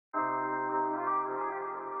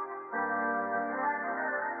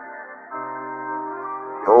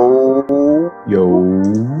Yo,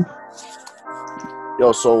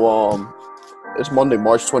 Yo. so it's Monday,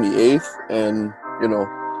 March 28th, and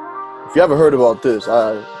if you haven't heard about this,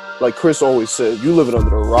 like Chris always said, you living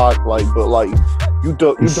under a rock, but you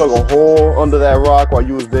dug a hole under that rock while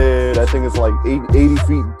you was there. That thing is like 80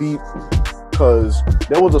 feet deep, because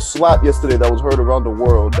there was a slap yesterday that was heard around the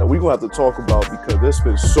world that we gonna have to talk about, because there's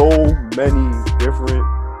been so many different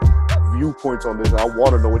viewpoints on this. I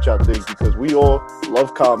want to know what y'all think, because we all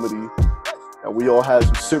love comedy and we all have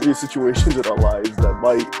some serious situations in our lives that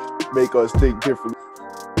might make us think differently.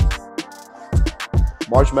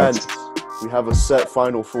 March Madness, we have a set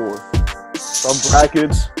Final Four. Some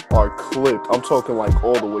brackets are clipped. I'm talking like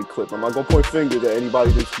all the way clipped. I'm not gonna point fingers at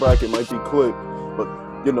anybody. This bracket might be clipped, but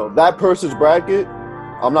that person's bracket,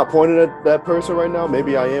 I'm not pointing at that person right now.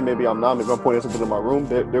 Maybe I am, maybe I'm not. Maybe I'm pointing at something in my room.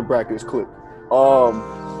 Their bracket is clipped.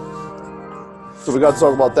 So we got to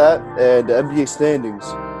talk about that, and the NBA standings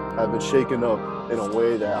have been shaken up in a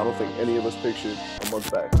way that I don't think any of us pictured a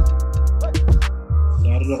month back.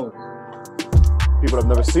 Not at all. People have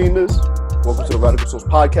never seen this. Welcome to the Radical Souls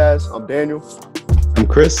Podcast. I'm Daniel. I'm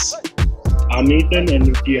Chris. I'm Ethan, and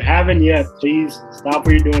if you haven't yet, please stop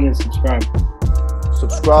what you're doing and subscribe.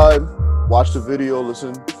 Subscribe, watch the video,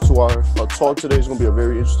 listen to our talk today. It's going to be a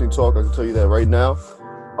very interesting talk. I can tell you that right now.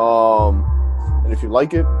 And if you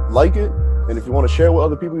like it, like it. And if you want to share with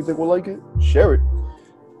other people you think will like it, share it.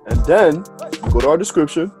 And then you go to our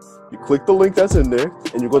description, you click the link that's in there,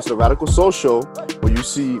 and you go to the Radical Soul Show, where you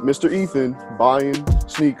see Mr. Ethan buying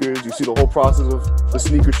sneakers. You see the whole process of the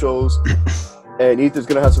sneaker shows. And Ethan's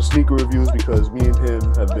going to have some sneaker reviews, because me and him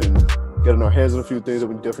have been getting our hands on a few things that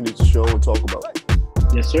we definitely need to show and talk about.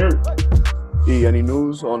 Yes, sir. E, any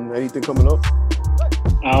news on anything coming up?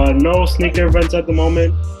 No sneaker events at the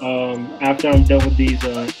moment. After I'm done with these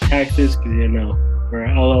taxes, because we're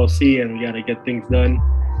an LLC and we got to get things done,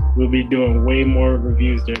 we'll be doing way more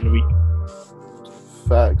reviews during the week.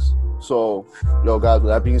 Facts. So, guys,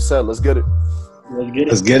 with that being said, let's get it.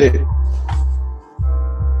 Let's get it.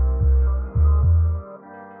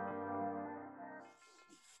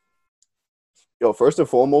 First and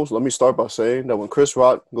foremost, let me start by saying that when Chris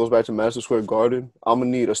Rock goes back to Madison Square Garden, I'm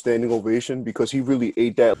going to need a standing ovation, because he really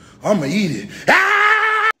ate that. I'm going to eat it.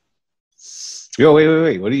 Yo,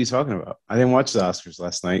 wait. What are you talking about? I didn't watch the Oscars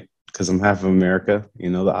last night because I'm half of America. The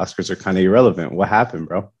Oscars are kind of irrelevant. What happened,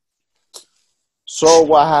 bro? So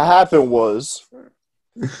what happened was,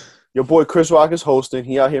 your boy Chris Rock is hosting.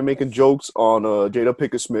 He out here making jokes on Jada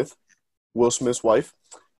Pinkett Smith, Will Smith's wife.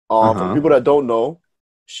 For people that don't know,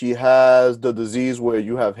 she has the disease where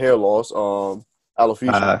you have hair loss,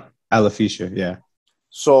 alopecia. Alopecia, yeah.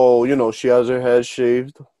 So, she has her head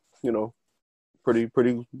shaved, pretty.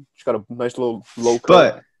 She's got a nice little low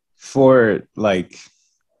cut. But for, the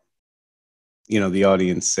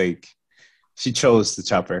audience's sake, she chose to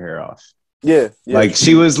chop her hair off. Yeah. Like,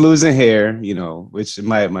 she was losing hair, which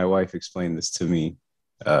my wife explained this to me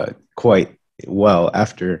quite well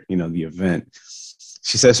after, the event.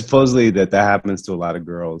 She says supposedly that happens to a lot of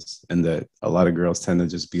girls, and that a lot of girls tend to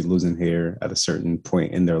just be losing hair at a certain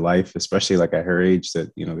point in their life, especially like at her age,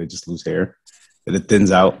 that, they just lose hair, that it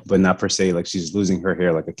thins out, but not per se like she's losing her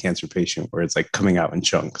hair like a cancer patient where it's like coming out in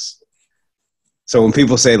chunks. So when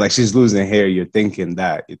people say like she's losing hair, you're thinking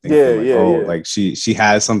like she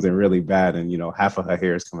has something really bad and, half of her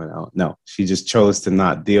hair is coming out. No, she just chose to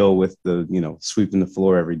not deal with the, sweeping the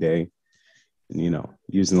floor every day. And,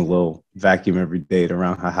 using a little vacuum every day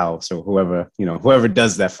around her house, or whoever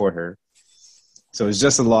does that for her. So it's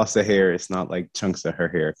just a loss of hair. It's not like chunks of her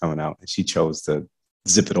hair coming out. And she chose to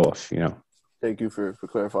zip it off, Thank you for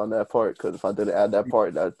clarifying that part, because if I didn't add that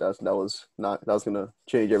part, that was going to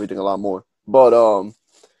change everything a lot more. But,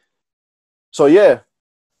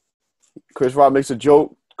 Chris Rock makes a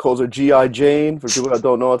joke, calls her G.I. Jane. For people that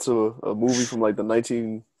don't know, it's a movie from like the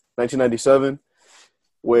 1997.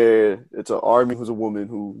 Where it's an army who's a woman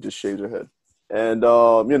who just shaves her head. And,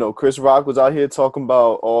 Chris Rock was out here talking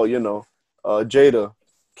about, Jada.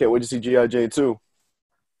 Can't wait to see G.I. Jane 2.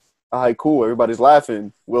 All right, cool. Everybody's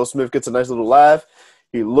laughing. Will Smith gets a nice little laugh.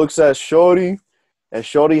 He looks at Shorty, and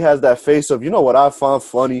Shorty has that face of, what I find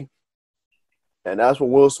funny. And that's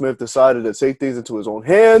when Will Smith decided to take things into his own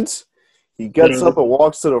hands. He gets up and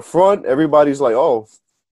walks to the front. Everybody's like, oh,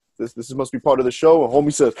 this must be part of the show. And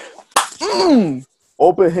homie says,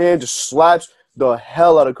 open hand, just slaps the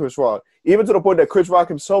hell out of Chris Rock. Even to the point that Chris Rock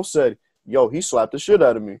himself said, yo, he slapped the shit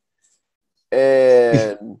out of me.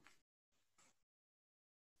 And,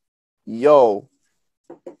 he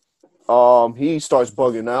starts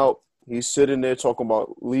bugging out. He's sitting there talking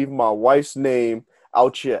about leave my wife's name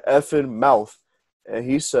out your effing mouth. And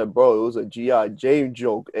he said, bro, it was a G.I. Jane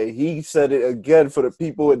joke. And he said it again for the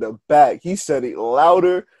people in the back. He said it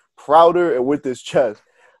louder, prouder, and with his chest.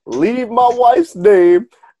 Leave my wife's name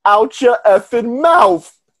out your effing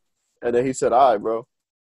mouth. And then he said, all right, bro.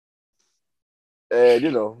 And,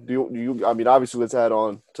 you know, I mean, obviously, let's add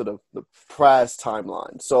on to the past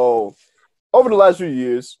timeline. So, over the last few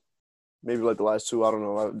years, maybe like the last two, I don't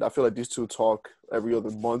know. I feel like these two talk every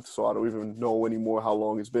other month, so I don't even know anymore how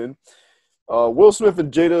long it's been. Will Smith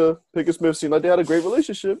and Jada Pinkett Smith seemed like they had a great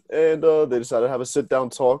relationship, and they decided to have a sit-down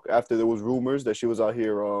talk after there was rumors that she was out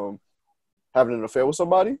here having an affair with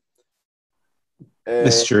somebody. And,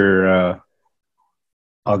 Mr.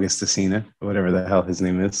 Augustusina, whatever the hell his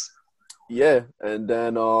name is. Yeah, and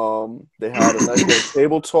then they had a nice little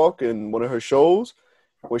table talk in one of her shows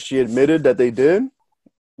where she admitted that they did.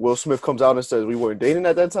 Will Smith comes out and says, we weren't dating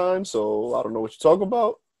at that time, so I don't know what you're talking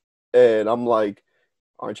about. And I'm like,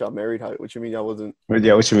 aren't y'all married? What you mean y'all wasn't?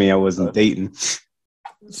 Yeah, what you mean I wasn't dating?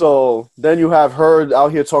 So then you have her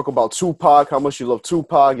out here talk about Tupac, how much she loved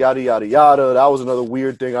Tupac, yada, yada, yada. That was another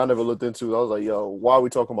weird thing I never looked into. I was like, yo, why are we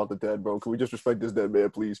talking about the dead, bro? Can we just respect this dead man,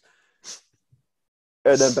 please?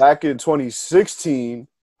 And then back in 2016,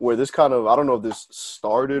 where this kind of, I don't know if this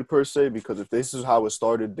started per se, because if this is how it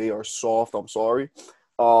started, they are soft. I'm sorry.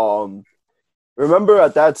 Remember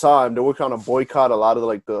at that time, they would kind of boycott a lot of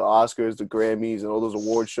the Oscars, the Grammys, and all those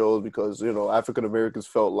award shows because, you know, African Americans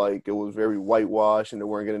felt like it was very whitewashed and they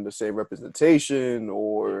weren't getting the same representation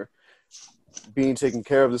or being taken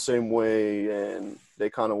care of the same way. And they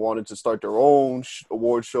kind of wanted to start their own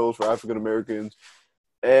award shows for African Americans.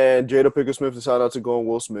 And Jada Pinkett Smith decided not to go on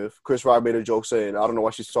Will Smith. Chris Rock made a joke saying, I don't know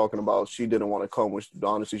what she's talking about. She didn't want to come, which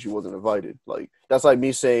honestly, she wasn't invited. Like, that's like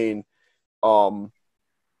me saying, I'm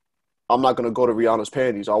not going to go to Rihanna's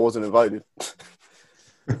panties. I wasn't invited.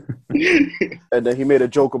 And then he made a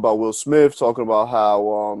joke about Will Smith, talking about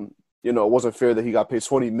how, you know, it wasn't fair that he got paid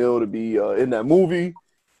 $20 million to be in that movie.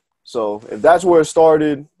 So if that's where it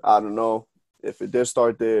started, I don't know. If it did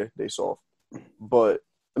start there, they soft. But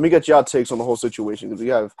let me get y'all takes on the whole situation because we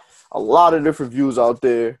have a lot of different views out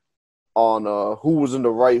there on who was in the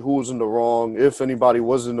right, who was in the wrong, if anybody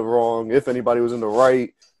was in the wrong, if anybody was in the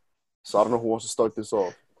right. So I don't know who wants to start this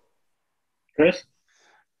off. Chris?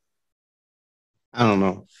 I don't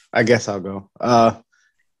know. I guess I'll go. I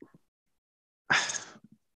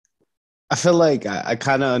feel like I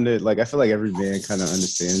kind of I feel like every man kind of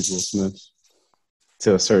understands Will Smith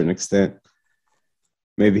to a certain extent.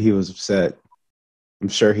 Maybe he was upset. I'm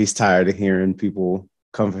sure he's tired of hearing people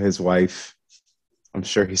come for his wife. I'm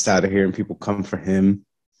sure he's tired of hearing people come for him.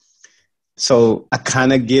 So I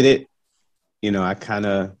kind of get it. You know,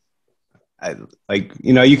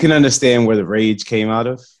 you can understand where the rage came out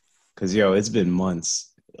of. Because, it's been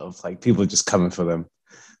months of, people just coming for them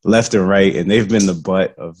left and right. And they've been the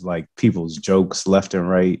butt of, people's jokes left and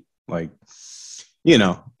right. And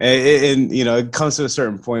it comes to a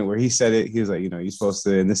certain point where he said it. He was like, you're supposed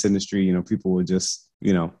to, in this industry, people would just,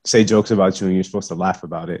 say jokes about you and you're supposed to laugh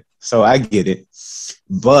about it. So I get it.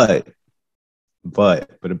 But a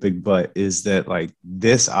big but is that,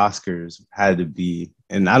 this Oscars had to be,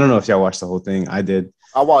 and I don't know if y'all watched the whole thing. I did.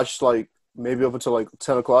 I watched, maybe up until,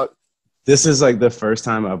 10 o'clock. This is, the first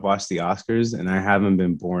time I've watched the Oscars, and I haven't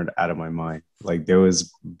been bored out of my mind. There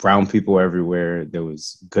was brown people everywhere. There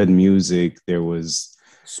was good music. There was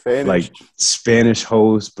Spanish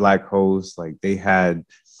hosts, black hosts. They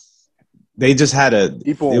just had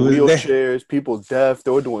people in wheelchairs, people deaf.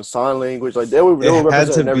 They were doing sign language. They were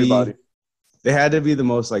representing everybody. They had to be the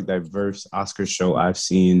most diverse Oscar show I've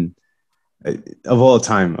seen of all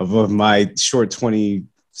time. Of my short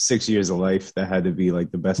 26 years of life, that had to be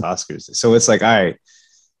the best Oscars. So it's all right,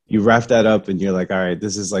 you wrap that up and you're all right,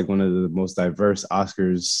 this is one of the most diverse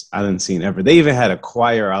Oscars I done seen ever. They even had a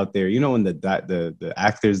choir out there. When the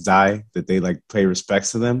actors die, that they pay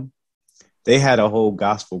respects to them. They had a whole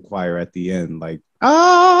gospel choir at the end,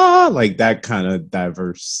 that kind of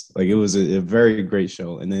diverse. It was a very great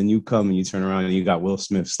show. And then you come and you turn around and you got Will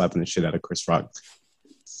Smith slapping the shit out of Chris Rock.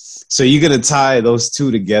 So you're going to tie those two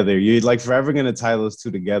together. You're forever going to tie those two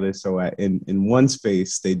together. So in one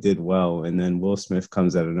space, they did well. And then Will Smith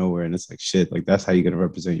comes out of nowhere and it's shit. That's how you're going to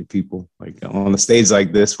represent your people. On a stage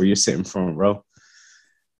like this where you're sitting front row.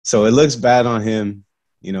 So it looks bad on him.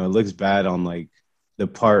 It looks bad on the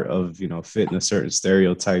part of, fitting a certain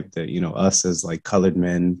stereotype that, us as colored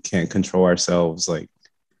men can't control ourselves.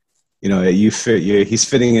 He's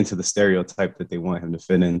fitting into the stereotype that they want him to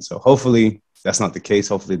fit in. So hopefully that's not the case.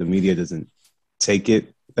 Hopefully the media doesn't take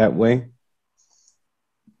it that way.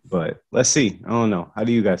 But let's see. I don't know. How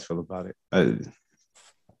do you guys feel about it?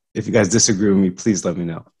 If you guys disagree with me, please let me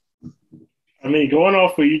know. I mean, going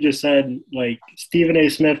off what you just said, like Stephen A.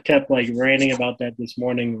 Smith kept like ranting about that this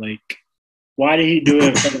morning. Like, why did he do it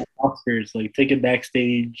in front of the Oscars? Like, take it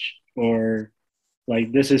backstage, or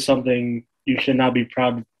like this is something you should not be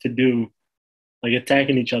proud to do. Like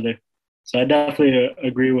attacking each other. So I definitely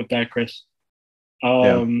agree with that, Chris.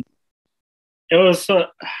 Yeah. It was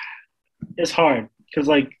it's hard because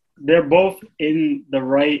like they're both in the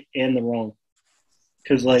right and the wrong.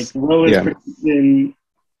 Because like Will is Yeah. protecting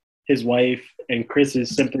his wife, and Chris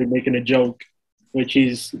is simply making a joke, which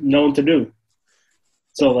he's known to do.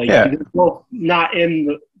 So like Yeah. they're both not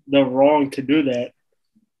in the wrong to do that.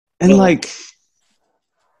 And But, like,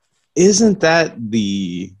 isn't that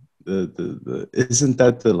the isn't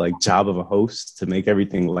that the like job of a host to make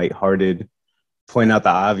everything lighthearted, point out the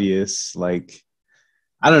obvious? Like,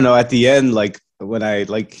 I don't know, at the end, like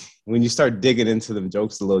when you start digging into them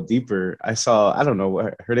jokes a little deeper, I saw, I don't know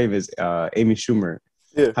what her name is, Amy Schumer.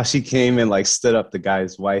 Yeah. How she came and like stood up the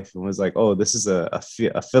guy's wife and was like, "Oh, this is a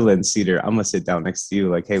fill-in seater. I'm gonna sit down next to you.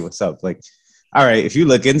 Like, hey, what's up?" Like, all right, if you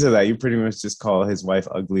look into that, you pretty much just call his wife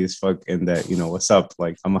ugly as fuck, and that, what's up?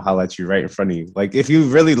 Like, I'm gonna holler at you right in front of you. Like, if you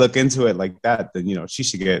really look into it like that, then she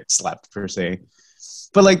should get slapped per se.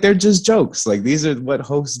 But like, they're just jokes. Like, these are what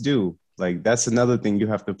hosts do. Like, that's another thing you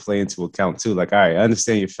have to play into account too. Like, all right, I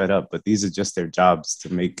understand you're fed up, but these are just their jobs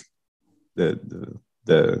to make the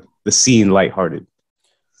scene lighthearted.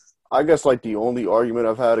 I guess like the only argument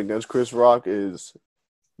I've had against Chris Rock is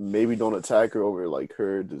maybe don't attack her over like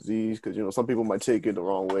her disease, because some people might take it the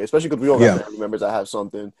wrong way, especially because we all got family members that have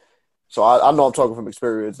something. So I know I'm talking from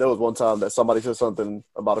experience. There was one time that somebody said something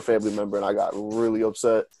about a family member, and I got really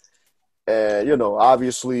upset. And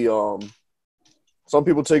obviously, some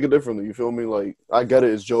people take it differently. You feel me? Like, I get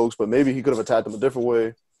it, it's jokes, but maybe he could have attacked them a different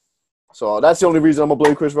way. So that's the only reason I'm gonna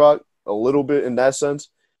blame Chris Rock a little bit in that sense.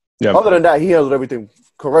 Yeah. Other than that, he handled everything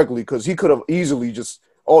correctly, because he could have easily just,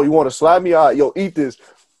 oh, you want to slap me? All right, yo, eat this.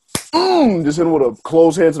 Just hit him with a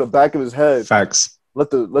closed hand to the back of his head. Facts.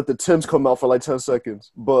 Let the Tims come out for like 10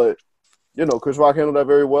 seconds. But, Chris Rock handled that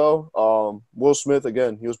very well. Will Smith,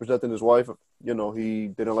 again, he was protecting his wife. He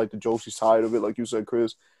didn't like the jokes. He's tired of it, like you said,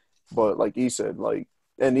 Chris. But like he said, like,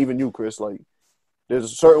 and even you, Chris, like, there's a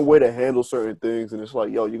certain way to handle certain things. And it's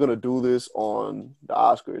like, yo, you're going to do this on the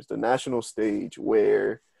Oscars, the national stage,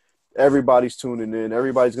 where everybody's tuning in.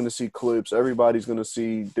 Everybody's going to see clips. Everybody's going to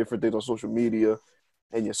see different things on social media.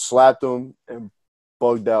 And you slapped them and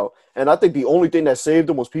bugged out. And I think the only thing that saved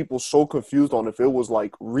them was people so confused on if it was,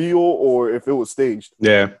 like, real or if it was staged.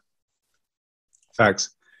 Yeah.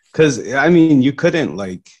 Facts. Because, I mean, you couldn't,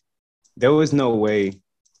 like, there was no way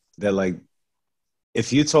that, like,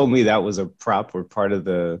 if you told me that was a prop or part of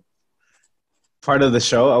the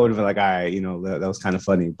show, I would have been like, all right, that was kind of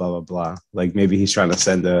funny, blah, blah, blah. Like, maybe he's trying to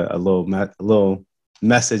send a little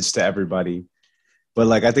message to everybody. But,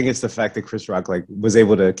 like, I think it's the fact that Chris Rock, like, was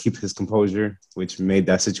able to keep his composure, which made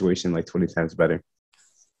that situation, like, 20 times better.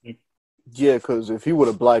 Yeah, because if he would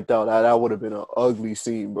have blacked out, that would have been an ugly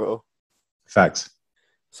scene, bro. Facts.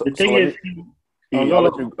 the thing is,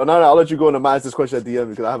 I'll let you go and ask this question at the end,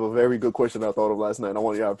 because I have a very good question I thought of last night, and I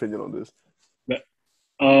want your opinion on this.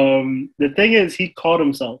 The thing is, he caught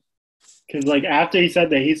himself, because like after he said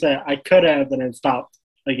that, he said, "I could have," and then stopped,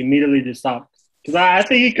 like immediately just stopped. Because I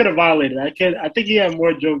think he could have violated. I think he had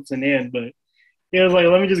more jokes in the end, but he was like,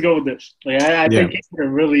 "Let me just go with this." Like I think he could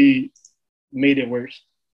have really made it worse.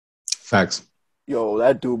 Facts. Yo,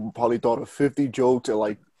 that dude probably thought of 50 jokes and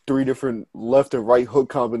like 3 different left and right hook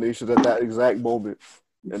combinations at that exact moment,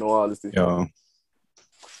 in all honesty. Yo.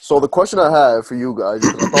 So the question I have for you guys,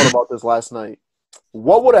 because I thought about this last night,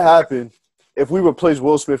 what would have happened if we replaced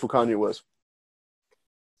Will Smith with Kanye West?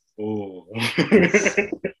 Ooh.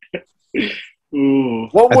 Ooh.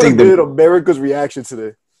 What would have been America's reaction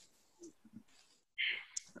today?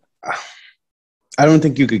 I don't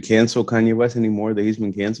think you could cancel Kanye West anymore that he's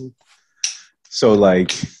been canceled. So,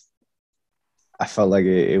 like, I felt like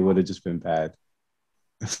it would have just been bad.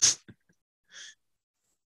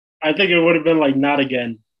 I think it would have been like, not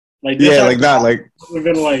again. Like, yeah, like not like. It would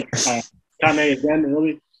have been like, Kanye again,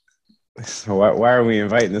 really? So why are we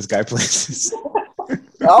inviting this guy places?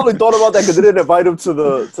 I only thought about that because they didn't invite him to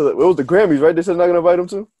the it was the Grammys, right? They said they're not gonna invite him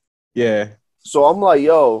to. Yeah. So I'm like,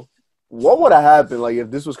 yo, what would have happened like if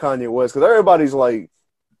this was Kanye West? Because everybody's like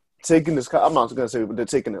taking this. I'm not gonna say they're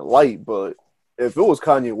taking it light, but if it was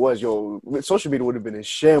Kanye West, yo, social media would have been in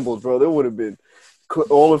shambles, bro. There would have been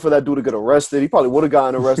all for that dude to get arrested. He probably would have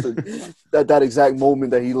gotten arrested at that exact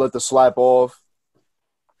moment that he let the slap off.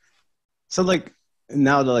 So like.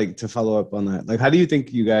 Now, to follow up on that, like, how do you think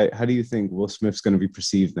Will Smith's going to be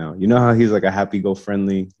perceived now? You know how he's like a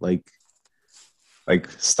happy-go-friendly, like, like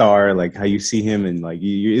star, like how you see him, and like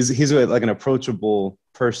he's like an approachable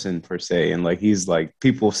person per se, and like he's like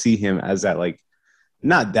people see him as that like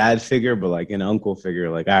not dad figure, but like an uncle figure.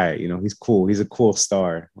 Like, all right, he's cool. He's a cool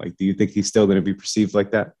star. Like, do you think he's still going to be perceived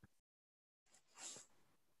like that?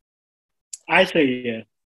 I say yeah.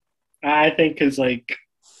 I think because like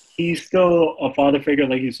he's still a father figure,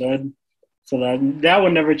 like you said, so that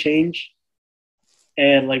would never change.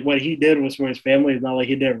 And like what he did was for his family. It's not like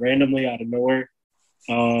he did it randomly out of nowhere.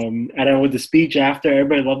 And then with the speech after,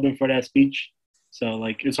 everybody loved him for that speech. So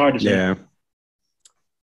like it's hard to say. Yeah.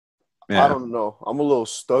 I don't know. I'm a little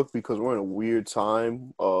stuck because we're in a weird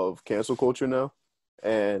time of cancel culture now,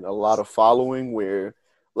 and a lot of following. Where,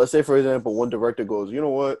 let's say for example, one director goes, you know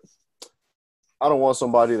what? I don't want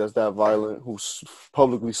somebody that's that violent who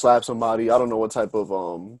publicly slaps somebody. I don't know what type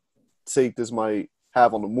of take this might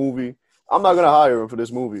have on the movie. I'm not gonna hire him for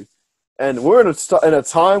this movie. And we're in a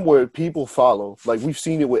time where people follow. Like we've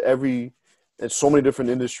seen it with in so many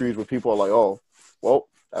different industries where people are like, oh, well,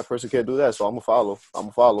 that person can't do that, so I'm gonna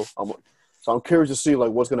follow. So I'm curious to see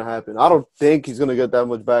like what's gonna happen. I don't think he's gonna get that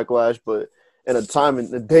much backlash, but in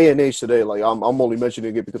the day and age today, like I'm only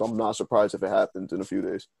mentioning it because I'm not surprised if it happens in a few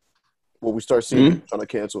days. Well, we start seeing people trying to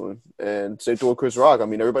cancel him, and same thing with Chris Rock. I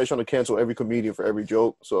mean, everybody's trying to cancel every comedian for every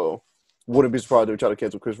joke, so wouldn't be surprised if they try to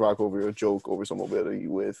cancel Chris Rock over a joke over some mobility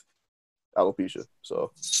with alopecia.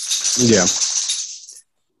 So yeah,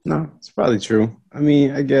 no, it's probably true. I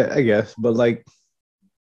mean, I guess, but like,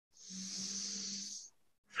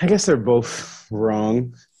 I guess they're both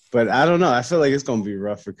wrong. But I don't know. I feel like it's gonna be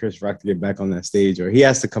rough for Chris Rock to get back on that stage, or he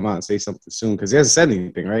has to come out and say something soon because he hasn't said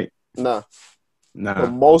anything, right? Nah.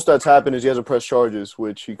 The most that's happened is he hasn't pressed charges,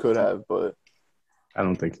 which he could have, but I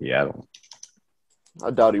don't think he. I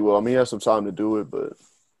doubt he will. I mean, he has some time to do it, but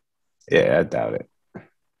yeah, I doubt it.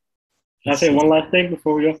 Can I say one last thing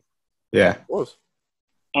before we go? Yeah. Of course.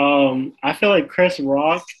 I feel like Chris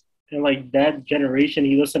Rock and like that generation,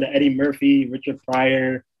 he listened to Eddie Murphy, Richard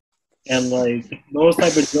Pryor, and like those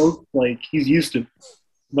type of jokes, like he's used to.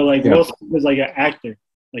 But like Will Smith is like an actor.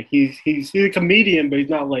 Like he's a comedian, but he's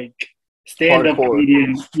not like stand-up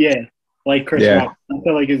comedian. Yeah, like Chris Rock. I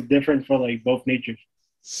feel like it's different for like both natures.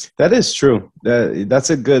 That is true.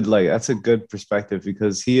 That's a good perspective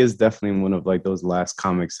because he is definitely one of like those last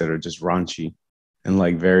comics that are just raunchy and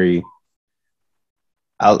like very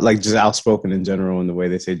just outspoken in general in the way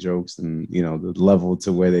they say jokes and the level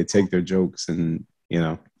to where they take their jokes and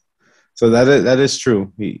so that is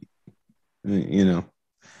true.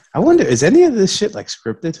 I wonder, is any of this shit like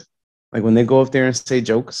scripted? Like when they go up there and say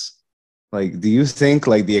jokes, like do you think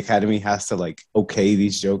like the Academy has to like okay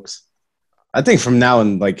these jokes? I think from now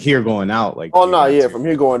and like here going out, like from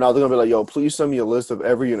here going out, they're gonna be like, "Yo, please send me a list of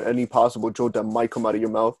every and any possible joke that might come out of your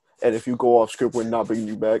mouth, and if you go off script, we're not bringing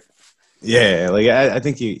you back." Yeah, like I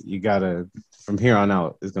think you gotta from here on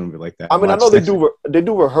out, it's gonna be like that. I mean, I know they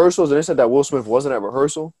do rehearsals, and they said that Will Smith wasn't at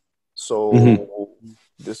rehearsal, so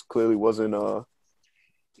this clearly wasn't the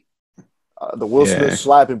Will Smith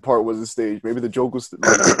slapping part wasn't staged. Maybe the joke was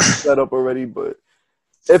set up already, but.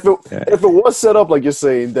 If it was set up like you're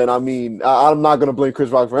saying, then I mean I'm not gonna blame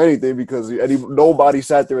Chris Rock for anything because nobody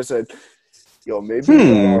sat there and said, "Yo, maybe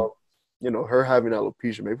her having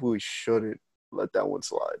alopecia, maybe we shouldn't let that one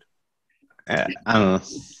slide." I don't know.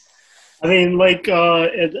 I mean, like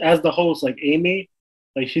as the host, like Amy,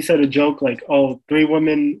 like she said a joke like, "Oh, 3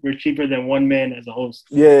 women were cheaper than 1 man as a host."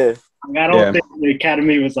 Yeah, I don't think the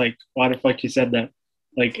Academy was like, "Why the fuck you said that?"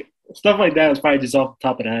 Like stuff like that was probably just off the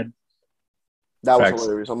top of the head. That was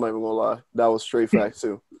hilarious. I'm not even gonna lie. That was straight facts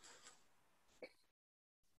too.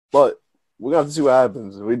 But we're gonna have to see what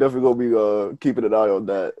happens. We definitely gonna be keeping an eye on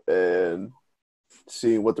that and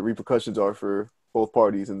seeing what the repercussions are for both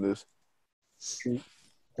parties in this.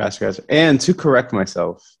 Gotcha. And to correct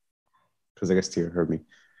myself, because I guess Tia heard me.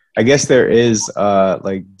 I guess there is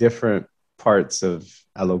like different parts of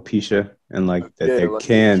alopecia, and like that there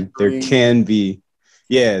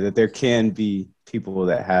can be people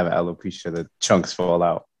that have alopecia that chunks fall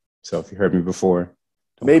out. So if you heard me before,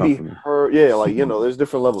 there's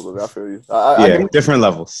different levels of it. I feel you. Different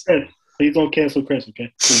levels. Please don't cancel Chris,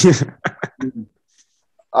 okay?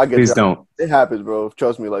 I get Please don't. It happens, bro.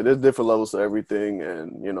 Trust me. Like there's different levels to everything,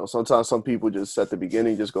 and sometimes some people just at the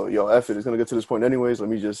beginning just go, "Yo, F it. It's gonna get to this point anyways. Let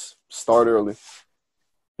me just start early."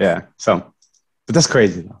 Yeah. So, but that's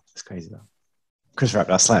crazy though. Chris Rock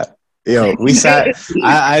got slapped. Yo, we sat.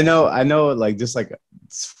 I know. Like just like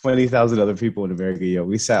 20,000 other people in America. Yo,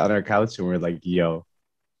 we sat on our couch and we're like, yo.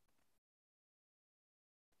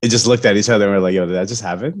 It just looked at each other and we're like, yo, did that just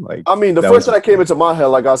happen? Like, I mean, the first thing that came into my head,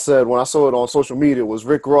 like I said, when I saw it on social media, was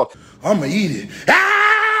Rick Ross. I'ma eat it.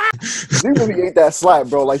 Ah! He really ate that slap,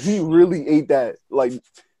 bro. Like, he really ate that. Like,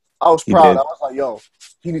 I was He proud. did. I was like, yo,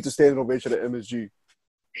 he needs to stand ovation at MSG.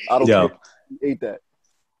 I don't Yo. care. He ate that.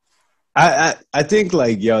 I think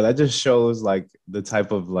like that just shows like the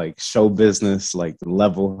type of like show business like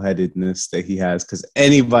level-headedness that he has, because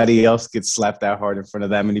anybody else gets slapped that hard in front of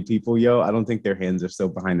that many people, I don't think their hands are still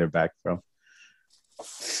behind their back, bro.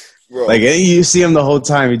 Like you see him the whole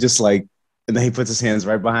time, he just like, and then he puts his hands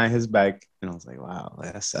right behind his back, and I was like, wow,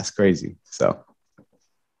 that's crazy. So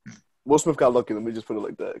Will Smith got lucky. Let me just put it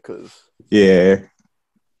like that, because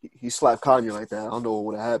he slapped Kanye like that. I don't know what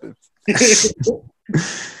would have happened.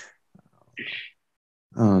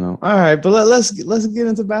 I don't know. All right, but let's get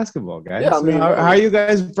into basketball, guys. Yeah, I mean, how are you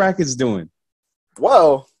guys' brackets doing?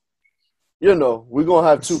 Well, we're gonna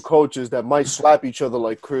have two coaches that might slap each other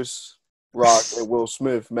like Chris Rock and Will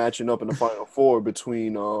Smith matching up in the Final Four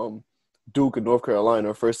between Duke and North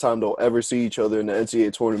Carolina. First time they'll ever see each other in the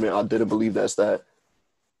NCAA tournament. I didn't believe that stat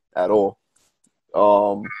at all.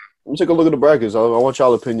 Let me take a look at the brackets. I want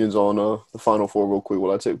y'all opinions on the Final Four real quick.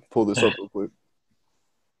 While I pull this up real quick.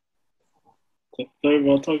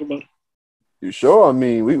 I'll talk about it. You sure? I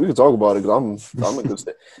mean, we can talk about it because I'm in good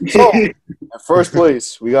state. So, in first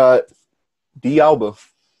place, we got D Alba.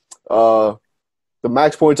 The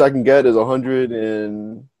max points I can get is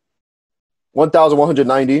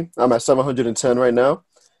 1,190. I'm at 710 right now.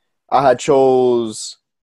 I had chose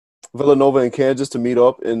Villanova and Kansas to meet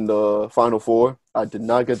up in the Final Four. I did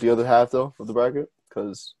not get the other half, though, of the bracket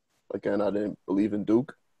because, again, I didn't believe in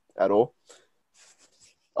Duke at all.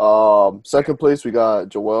 Second place, we got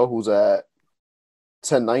Joel, who's at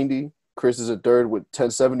 1090. Chris is at third with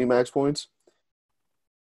 1070 max points.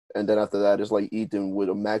 And then after that, it's like Ethan with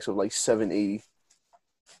a max of like 780.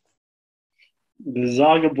 The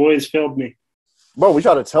Zaga boys failed me. Bro, we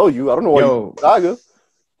try to tell you. I don't know why you Zaga.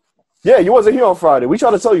 Yeah, you wasn't here on Friday. We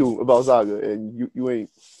tried to tell you about Zaga, and you ain't.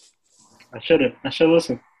 I should have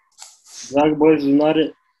listened. Zaga boys is not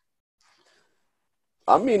it.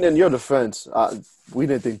 I mean, in your defense, we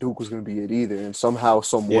didn't think Duke was going to be it either, and somehow,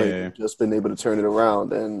 some way, we've just been able to turn it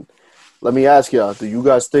around. And let me ask y'all, do you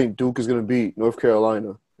guys think Duke is going to beat North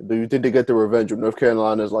Carolina? Do you think they get the revenge? Or North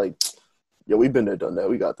Carolina's like, yo, we've been there, done that.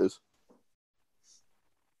 We got this.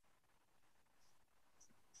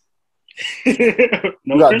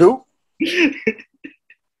 You got Duke?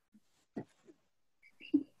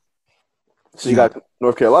 So you got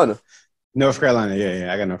North Carolina? North Carolina,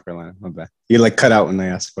 yeah, I got North Carolina. My bad. You like cut out when I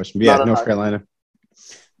asked the question. But yeah, North Carolina.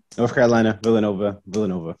 North Carolina, Villanova.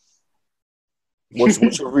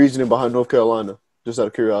 What's your reasoning behind North Carolina? Just out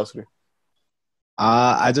of curiosity.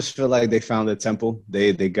 I just feel like they found a temple.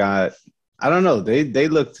 They got, I don't know. They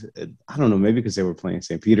looked, I don't know, maybe because they were playing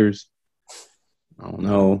St. Peter's. I don't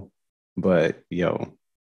know. But,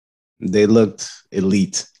 they looked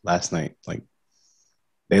elite last night. Like,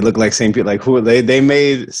 they looked like St. Peter, like who they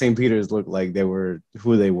made St. Peter's look like they were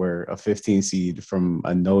who they were, a 15 seed from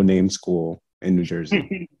a no-name school in New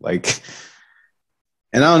Jersey. Like,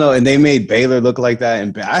 and I don't know, and they made Baylor look like that.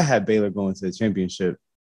 And I had Baylor going to the championship.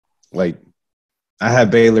 Like, I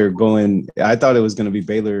had Baylor going. I thought it was going to be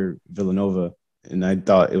Baylor Villanova, and I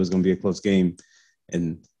thought it was going to be a close game.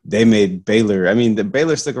 And they made Baylor. I mean, the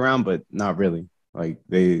Baylor stuck around, but not really. Like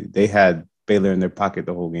they had Baylor in their pocket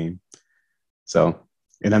the whole game. So.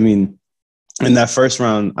 And I mean, in that first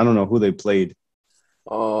round, I don't know who they played. It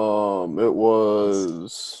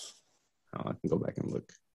was. Oh, I can go back and look.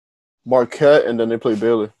 Marquette, and then they played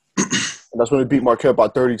Baylor. And that's when they beat Marquette by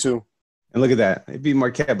 32. And look at that. They beat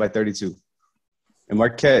Marquette by 32. And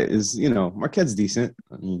Marquette is, Marquette's decent.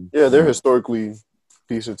 I mean, yeah, they're historically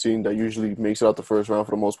decent team that usually makes it out the first round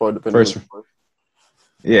for the most part, depending on.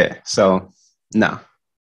 Yeah, so, no.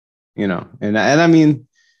 And I mean,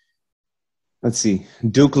 let's see.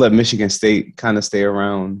 Duke let Michigan State kind of stay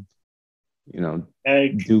around.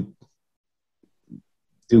 Duke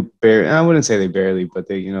barely. I wouldn't say they barely, but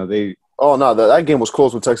they. Oh no, that game was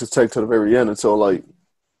close with Texas Tech to the very end until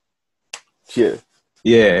yeah.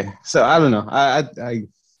 Yeah. So I don't know. I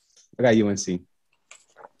got UNC.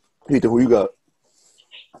 Ethan, who you got?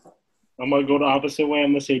 I'm gonna go the opposite way.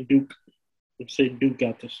 I'm gonna say Duke. Duke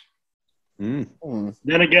got this. Then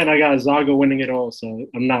again, I got Zaga winning it all, so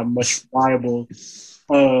I'm not much viable.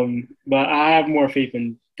 But I have more faith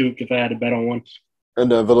in Duke if I had to bet on one.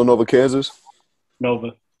 And then Villanova, Kansas?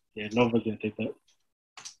 Nova. Yeah, Nova's going to take that.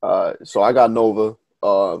 So I got Nova.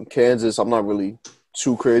 Kansas, I'm not really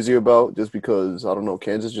too crazy about just because, I don't know,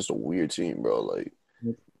 Kansas is just a weird team, bro. Like,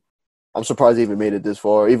 I'm surprised they even made it this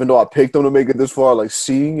far. Even though I picked them to make it this far, like,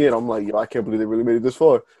 seeing it, I'm like, yo, I can't believe they really made it this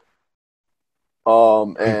far.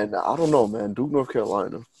 And I don't know, man. Duke, North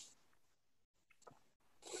Carolina.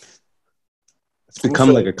 It's become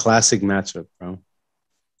like a classic matchup, bro.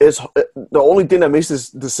 It's the only thing that makes this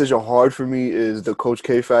decision hard for me is the Coach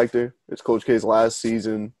K factor. It's Coach K's last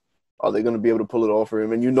season. Are they going to be able to pull it off for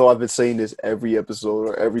him? And I've been saying this every episode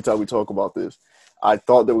or every time we talk about this. I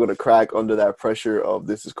thought they were going to crack under that pressure of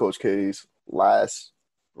this is Coach K's last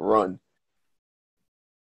run.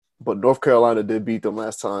 But North Carolina did beat them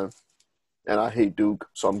last time. And I hate Duke,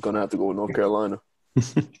 so I'm going to have to go with North Carolina.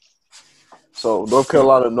 So North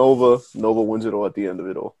Carolina, Nova. Nova wins it all at the end of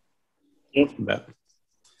it all. Yep.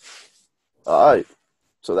 All right.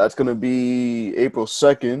 So that's going to be April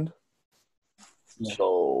 2nd. Yeah.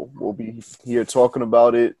 So we'll be here talking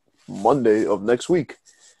about it Monday of next week.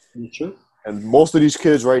 Sure. And most of these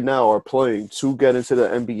kids right now are playing to get into the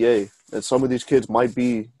NBA. And some of these kids might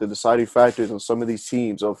be the deciding factors on some of these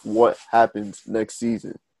teams of what happens next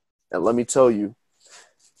season. And let me tell you,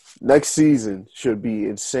 next season should be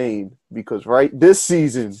insane because this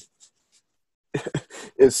season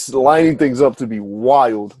is lining things up to be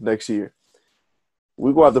wild next year.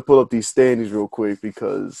 We're going to have to pull up these standings real quick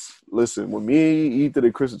because, listen, when me, Ethan,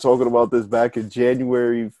 and Chris were talking about this back in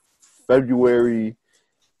January, February,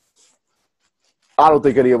 I don't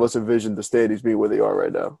think any of us envisioned the standings being where they are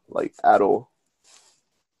right now, like, at all.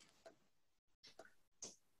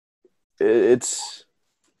 It's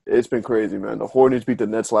been crazy, man. The Hornets beat the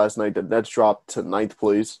Nets last night. The Nets dropped to 9th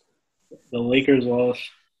place. The Lakers lost.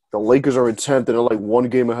 The Lakers are in 10th, and they're like one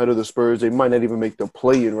game ahead of the Spurs. They might not even make the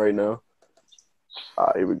play-in right now.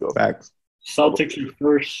 Here we go. Facts. Celtics are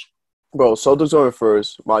first. Bro, Celtics are in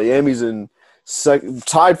first. Miami's in second,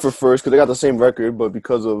 tied for first because they got the same record, but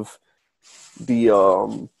because of the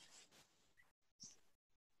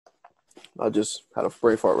I just had a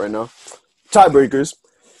brain fart right now. Tiebreakers.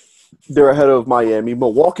 They're ahead of Miami.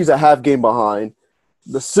 Milwaukee's a half game behind.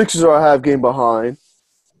 The Sixers are a half game behind.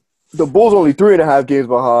 The Bulls only 3.5 games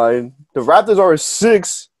behind. The Raptors are a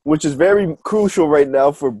 6, which is very crucial right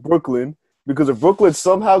now for Brooklyn because if Brooklyn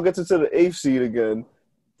somehow gets into the 8th seed again,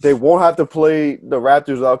 they won't have to play the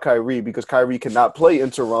Raptors without Kyrie because Kyrie cannot play in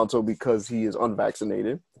Toronto because he is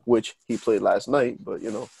unvaccinated, which he played last night. But,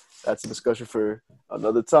 that's a discussion for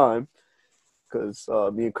another time. Because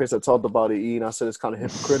me and Chris had talked about it, and I said it's kind of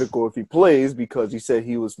hypocritical if he plays because he said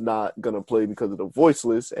he was not going to play because of the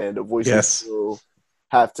voiceless, and the voiceless will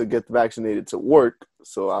have to get vaccinated to work.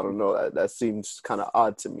 So I don't know. That seems kind of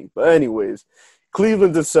odd to me. But anyways,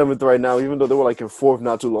 Cleveland's in 7th right now, even though they were like in 4th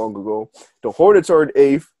not too long ago. The Hornets are in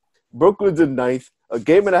 8th. Brooklyn's in 9th. A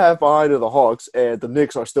game and a half behind of the Hawks, and the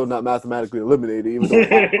Knicks are still not mathematically eliminated, even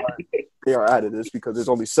though they are out of this because there's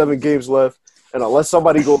only 7 games left. And unless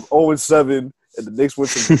somebody goes 0-7, and the Knicks win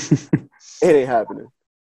some – it ain't happening.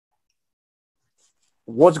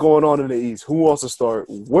 What's going on in the East? Who wants to start?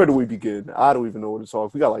 Where do we begin? I don't even know what to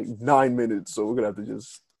talk. We got like 9 minutes, so we're going to have to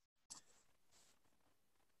just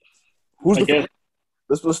 – Who's the favorite?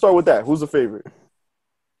 Let's start with that. Who's the favorite?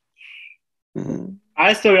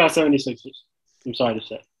 I still got 76ers. I'm sorry to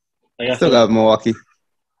say. I still got Milwaukee.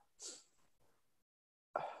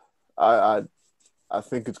 I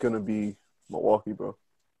think it's going to be Milwaukee, bro.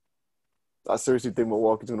 I seriously think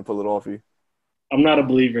Milwaukee's going to pull it off you. I'm not a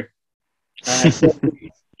believer. I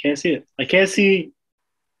can't see it. I can't see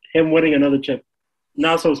him winning another chip.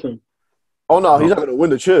 Not so soon. Oh, no, he's not going to win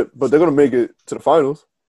the chip, but they're going to make it to the finals.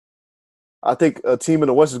 I think a team in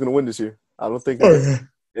the West is going to win this year. I don't think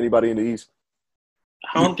anybody in the East.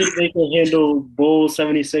 I don't think they can handle Bulls,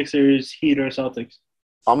 76ers, Heat, or Celtics.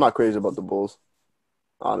 I'm not crazy about the Bulls,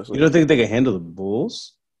 honestly. You don't think they can handle the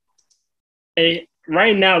Bulls?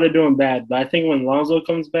 Right now, they're doing bad, but I think when Lonzo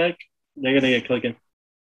comes back, they're going to get clicking.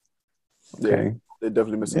 Okay. Yeah, they're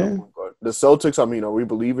definitely missing that point guard. The Celtics, are we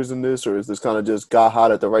believers in this, or is this kind of just got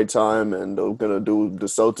hot at the right time and they're going to do the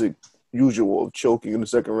Celtic usual of choking in the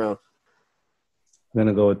second round? I'm going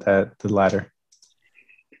to go with the latter.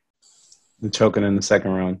 The choking in the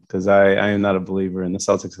second round, because I am not a believer in the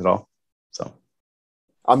Celtics at all. So,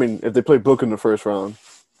 if they play Brooklyn in the first round,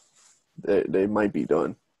 they might be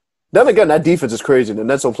done. Then again, that defense is crazy. The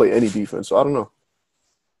Nets don't play any defense, so I don't know.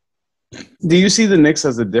 Do you see the Knicks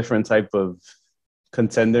as a different type of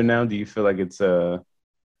contender now? Do you feel like it's a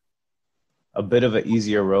bit of an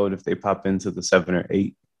easier road if they pop into the 7 or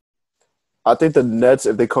 8? I think the Nets,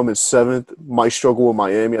 if they come in 7th, might struggle with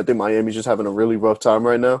Miami. I think Miami's just having a really rough time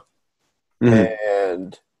right now. Mm-hmm.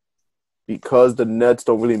 And because the Nets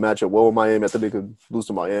don't really match up well with Miami, I think they could lose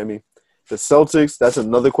to Miami. The Celtics, that's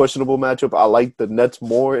another questionable matchup. I like the Nets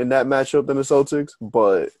more in that matchup than the Celtics,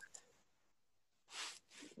 but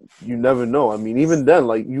you never know. Even then,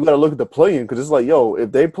 you got to look at the play-in because it's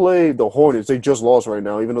if they play the Hornets, they just lost right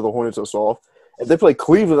now, even though the Hornets are soft, If they play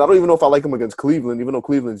Cleveland, I don't even know if I like them against Cleveland, even though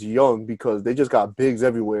Cleveland's young, because they just got bigs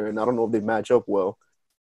everywhere, and I don't know if they match up well.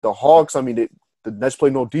 The Hawks, I mean, the Nets play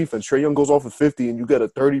no defense. Trae Young goes off at 50, and you get a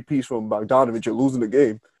 30-piece from Bogdanovich, you're losing the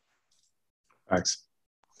game. Facts.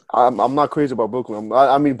 I'm not crazy about Brooklyn.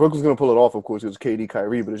 I mean, Brooklyn's going to pull it off, of course, because KD,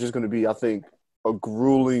 Kyrie, but it's just going to be, I think, a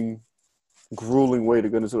grueling way to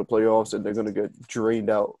get into the playoffs, and they're going to get drained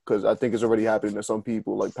out because I think it's already happening to some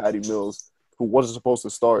people like Patty Mills, who wasn't supposed to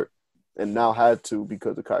start and now had to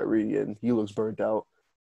because of Kyrie, and he looks burnt out.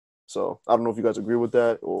 So I don't know if you guys agree with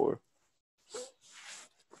that or.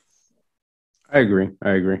 I agree.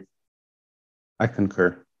 I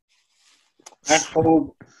concur. I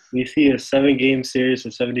hope we see a 7-game series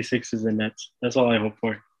of 76ers and Nets. That's all I hope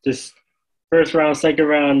for. Just first round, second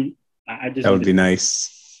round. That would be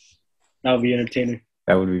nice. That would be entertaining.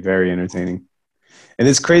 That would be very entertaining. And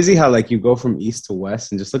it's crazy how, like, you go from east to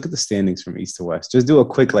west and just look at the standings from east to west. Just do a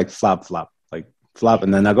quick, like, flop, like, flop,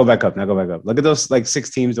 and then now go back up, Look at those, like, 6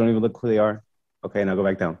 teams. Don't even look who they are. Okay, now go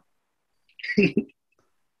back down.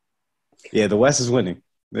 Yeah, the West is winning.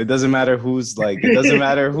 It doesn't matter who's coming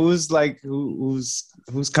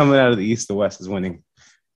out of the East. The West is winning.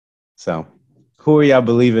 So, who are y'all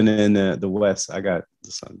believing in the West? I got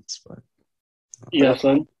the Suns, but yeah,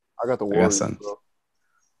 son. I got the Warriors. Bro.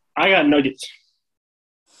 I got Nuggets.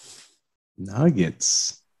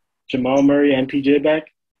 Nuggets. Jamal Murray and PJ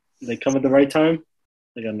back. They come at the right time.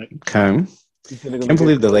 They got Nuggets. Okay. Can't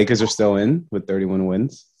believe the Lakers are still in with 31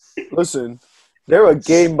 wins. Listen. They're a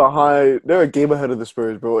game behind. They're a game ahead of the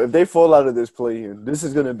Spurs, bro. If they fall out of this play-in, this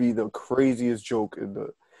is gonna be the craziest joke in the.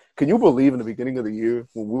 Can you believe in the beginning of the year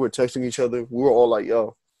when we were texting each other, we were all like,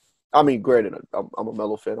 "Yo," I mean, granted, I'm a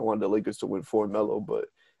Melo fan. I wanted the Lakers to win for Melo, but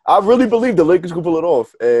I really believe the Lakers could pull it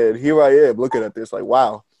off. And here I am looking at this, like,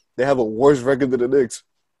 wow, they have a worse record than the Knicks.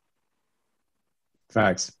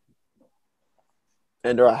 Facts.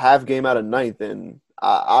 And they're a half game out of ninth, and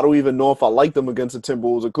I don't even know if I like them against the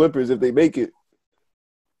Timberwolves or Clippers if they make it.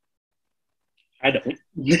 I don't.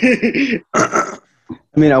 I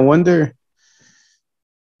mean, I wonder,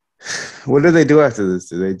 what do they do after this?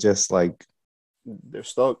 Do they just, like... They're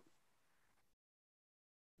stuck.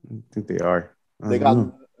 I think they are. They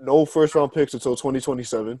got no first-round picks until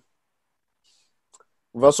 2027.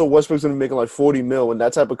 Russell Westbrook's going to be making like $40 million, and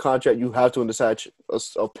that type of contract, you have to attach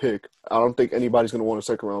a pick. I don't think anybody's going to want a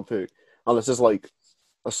second-round pick unless it's like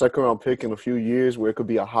a second-round pick in a few years where it could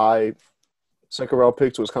be a high – second-round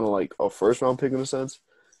pick, so it's kind of like a first-round pick in a sense.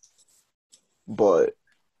 But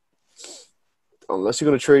unless you're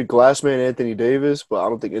going to trade Glassman Anthony Davis, but I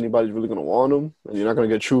don't think anybody's really going to want him, and you're not going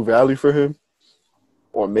to get true value for him.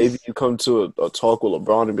 Or maybe you come to a talk with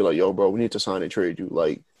LeBron and be like, yo, bro, we need to sign and trade you.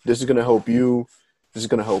 Like, this is going to help you. This is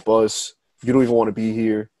going to help us. You don't even want to be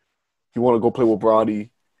here. You want to go play with Brody.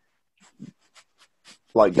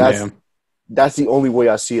 Like, that's the only way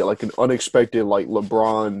I see it, like an unexpected, like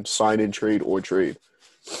LeBron sign-in trade or trade.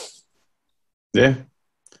 Yeah.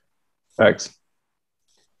 Facts.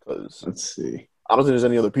 Because let's see. I don't think there's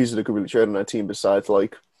any other pieces that could really trade on that team besides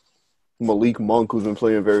like Malik Monk, who's been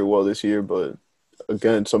playing very well this year. But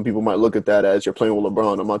again, some people might look at that as you're playing with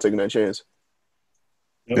LeBron. I'm not taking that chance.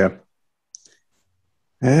 Yeah.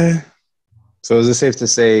 So is it safe to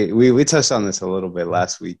say we touched on this a little bit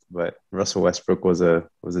last week, but Russell Westbrook was a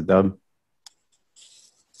dub?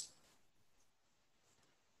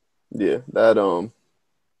 Yeah, that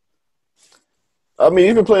I mean,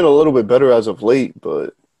 he's been playing a little bit better as of late,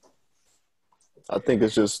 but I think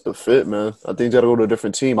it's just the fit, man. I think he's got to go to a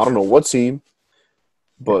different team. I don't know what team,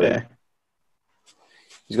 but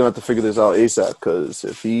he's gonna have to figure this out ASAP. Because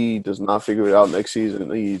if he does not figure it out next season,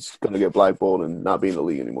 he's gonna get blackballed and not be in the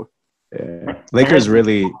league anymore. Yeah, Lakers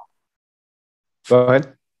really. Go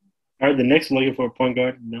ahead. Are the Knicks looking for a point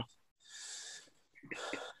guard? No.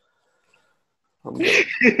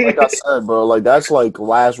 Like I said, bro, like that's like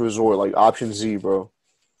last resort, like option Z, bro.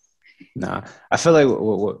 Nah, I feel like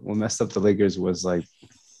what messed up the Lakers was like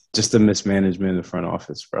just the mismanagement in the front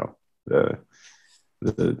office, bro. The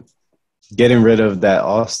getting rid of that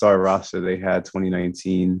all-star roster they had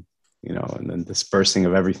 2019, you know, and then dispersing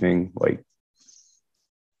of everything. Like,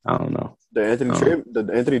 I don't know. The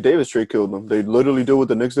Anthony Davis trade killed them. They literally did what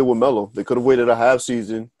the Knicks did with Melo. They could have waited a half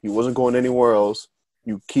season. He wasn't going anywhere else.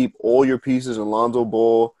 You keep all your pieces: Lonzo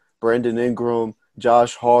Ball, Brandon Ingram,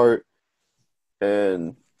 Josh Hart,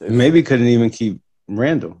 and maybe couldn't even keep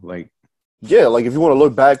Randall. Like, yeah, like if you want to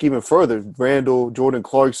look back even further, Randall, Jordan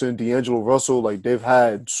Clarkson, D'Angelo Russell, like they've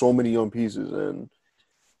had so many young pieces, and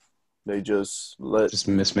they just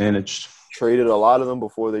mismanaged. Traded a lot of them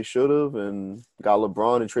before they should have, and got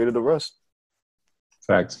LeBron and traded the rest.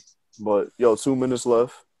 Facts. But yo, 2 minutes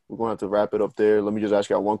left. we're going to have to wrap it up there. Let me just ask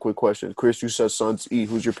you one quick question. Chris, you said Suns E.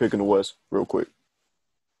 Who's your pick in the West? Real quick.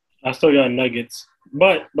 I still got Nuggets.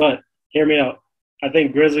 But hear me out. I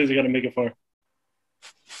think Grizzlies are going to make it far.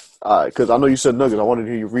 All right, because I know you said Nuggets. I wanted to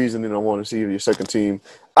hear your reasoning. I want to see your second team.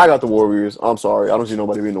 I got the Warriors. I'm sorry. I don't see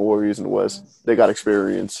nobody being the Warriors in the West. They got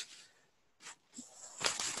experience.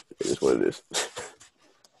 It is what it is.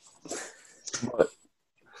 But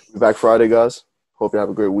we'll be back Friday, guys. Hope you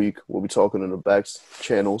have a great week. We'll be talking in the back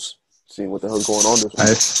channels, seeing what the hell's going on this week.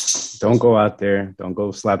 Guys, don't go out there. Don't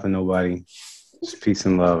go slapping nobody. Just peace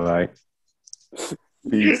and love, all right?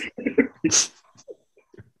 Peace.